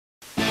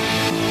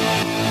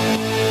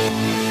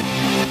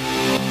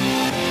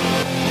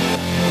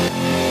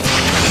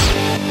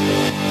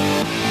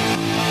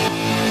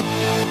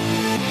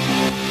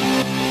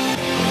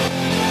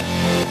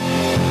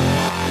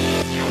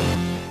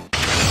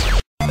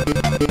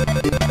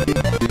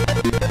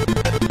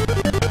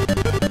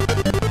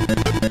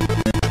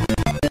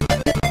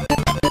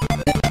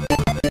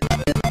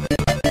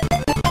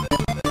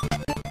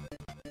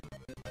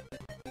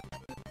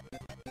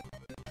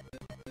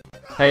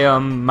Hey,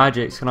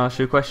 Magix, can I ask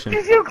you a question?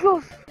 Is you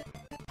close?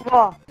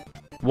 What?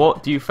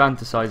 What do you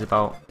fantasize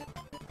about?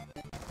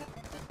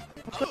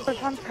 What's the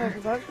fantasize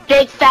about?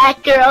 Big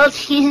fat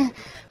girls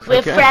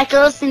with Okay.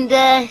 freckles and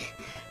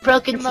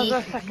broken Your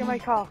mother teeth. sucking my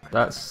cock.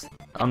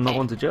 I'm not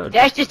one to judge.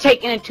 That's just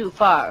taking it too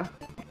far.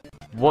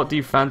 What do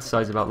you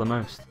fantasize about the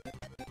most?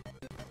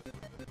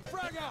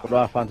 What do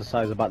I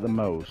fantasize about the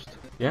most?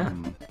 Yeah.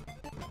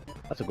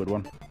 That's a good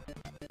one.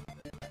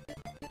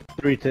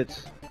 3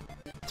 tits.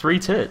 3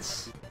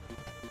 tits.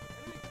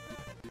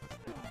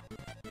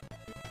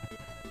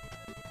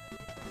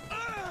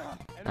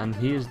 And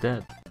he is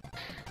dead.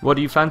 What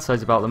do you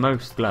fantasize about the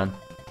most, Glenn?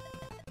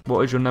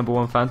 What is your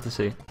 #1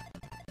 fantasy?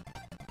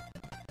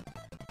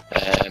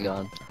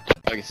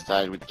 Doggy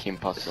style with Kim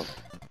Possible.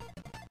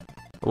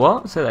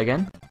 What? Say that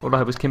again. All I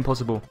heard was Kim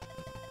Possible.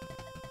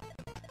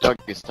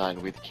 Doggy style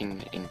with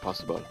King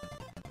Impossible.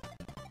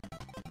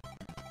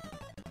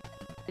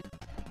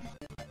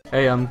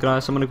 Hey, can I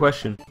ask someone a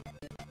question?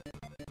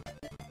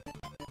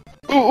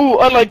 Ooh,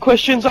 I like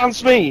questions,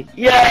 answer me!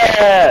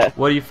 Yeah!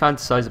 What do you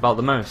fantasize about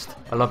the most?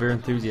 I love your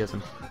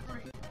enthusiasm.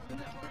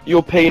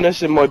 Your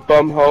penis in my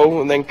bum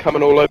hole and then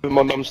coming all over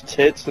my mum's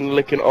tits and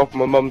licking it off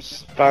my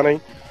mum's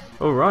fanny.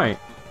 Alright.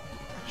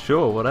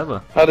 Sure,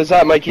 whatever. How does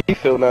that make you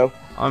feel now?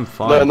 I'm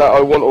fine. Knowing that I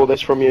want all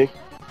this from you.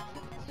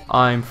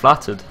 I'm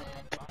flattered.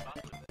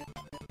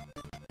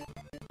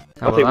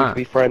 How I think we about could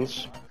be that?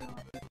 friends.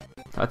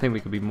 I think we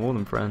could be more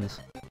than friends.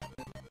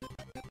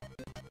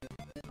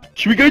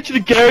 Should we go to the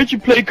garage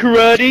and play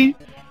karate?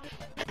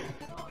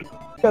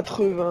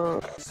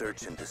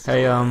 80.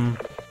 Hey,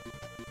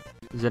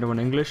 is anyone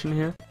English in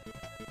here?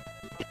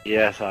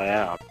 Yes, I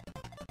am.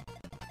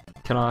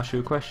 Can I ask you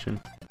a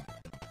question?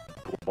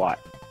 What?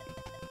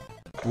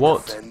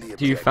 What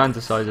do you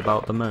fantasize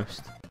about the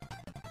most?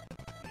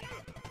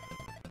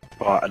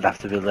 Well, it'd have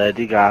to be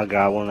Lady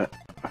Gaga, wouldn't it?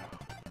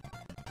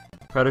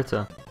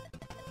 Predator.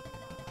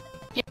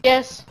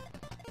 Yes.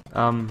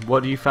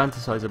 What do you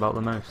fantasize about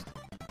the most?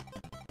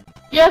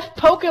 Yes,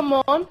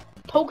 Pokemon.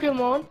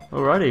 Pokemon.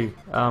 Alrighty.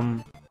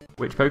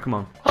 Which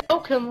Pokemon?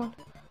 Pokemon.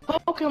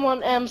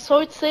 Pokemon,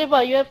 Soul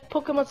Silver. You have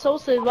Pokemon Soul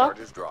Silver.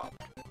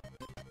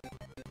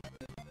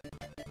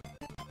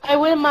 I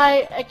win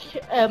my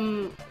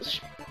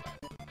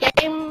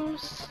game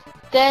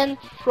stand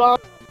from.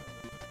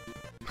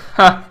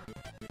 Ha!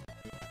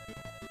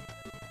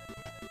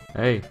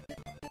 Hey,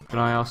 can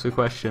I ask a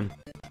question?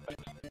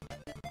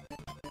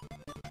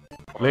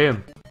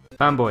 Liam,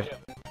 fanboy.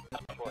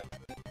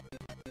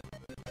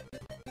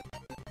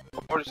 I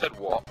already said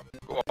what?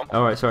 Go on.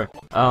 Alright, sorry.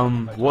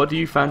 What do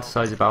you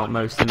fantasize about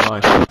most in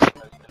life?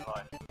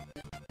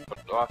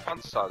 What do I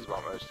fantasize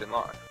about most in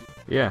life?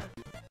 Yeah.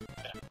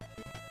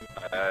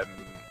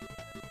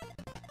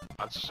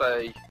 I'd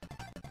say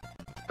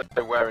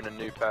they're wearing a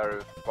new pair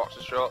of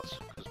boxer shorts,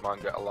 because mine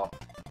get a lot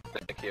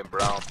thicky and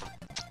brown.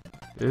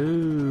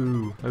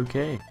 Ooh,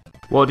 okay.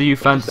 What do you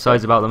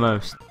fantasize about the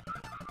most?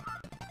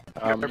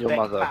 Your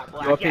mother.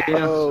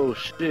 Oh,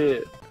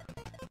 shit.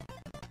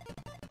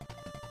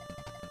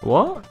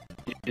 What?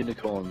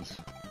 Unicorns.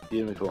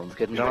 Unicorns.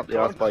 Getting done up the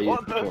arse by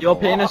unicorns. Your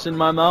penis in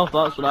my mouth,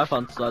 that's what I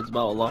fantasize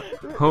about a lot.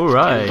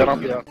 Alright. Done up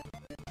the arse.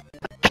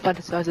 I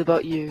fantasize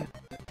about you.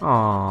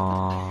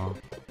 Aww.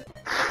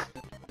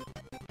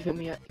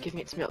 Giving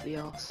it to me up the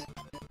arse.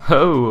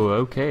 Oh,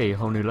 okay,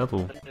 whole new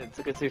level. It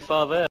took it too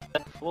far there.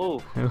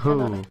 Whoa.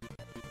 Oh.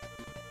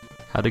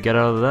 How to get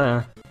out of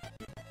there?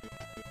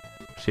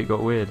 Shit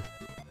got weird.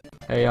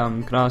 Hey,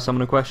 can I ask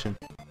someone a question?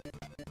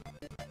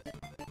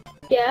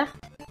 Yeah.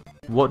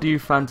 What do you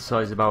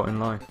fantasize about in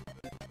life?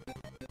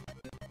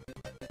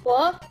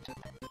 What?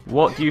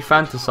 What do you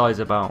fantasize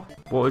about?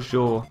 What is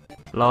your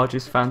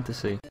largest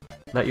fantasy?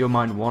 Let your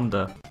mind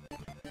wander.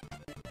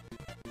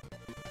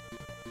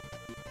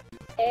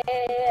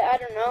 I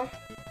don't know.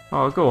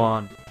 Oh, go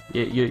on.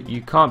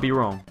 You can't be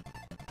wrong.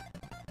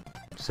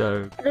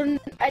 So,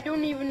 I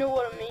don't even know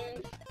what it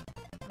means.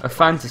 a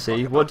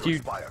fantasy. What do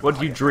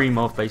you dream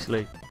of,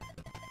 basically?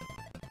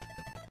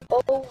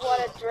 Oh, what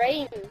a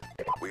dream.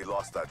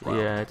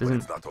 Yeah, it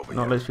doesn't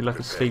not literally like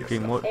a sleep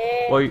dream.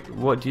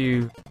 What do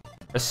you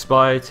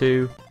aspire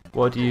to?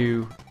 What do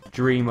you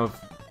dream of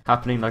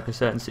happening, like a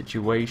certain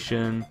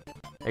situation,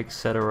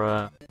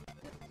 etc.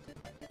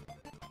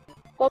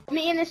 Put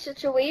me in a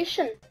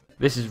situation.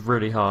 This is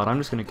really hard. I'm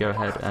just gonna go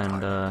ahead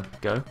and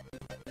go.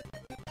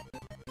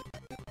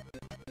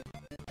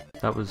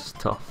 That was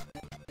tough.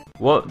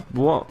 What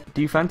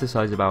do you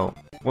fantasize about?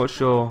 What's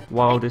your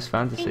wildest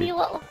fantasy? Teeny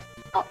little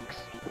fox.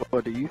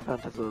 What do you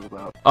fantasize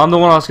about? I'm the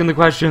one asking the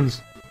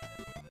questions.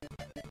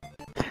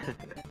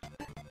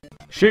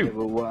 Shoot. Yeah,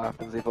 but what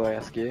happens if I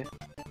ask you?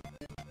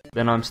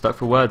 Then I'm stuck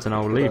for words and I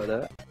will leave.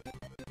 Like that?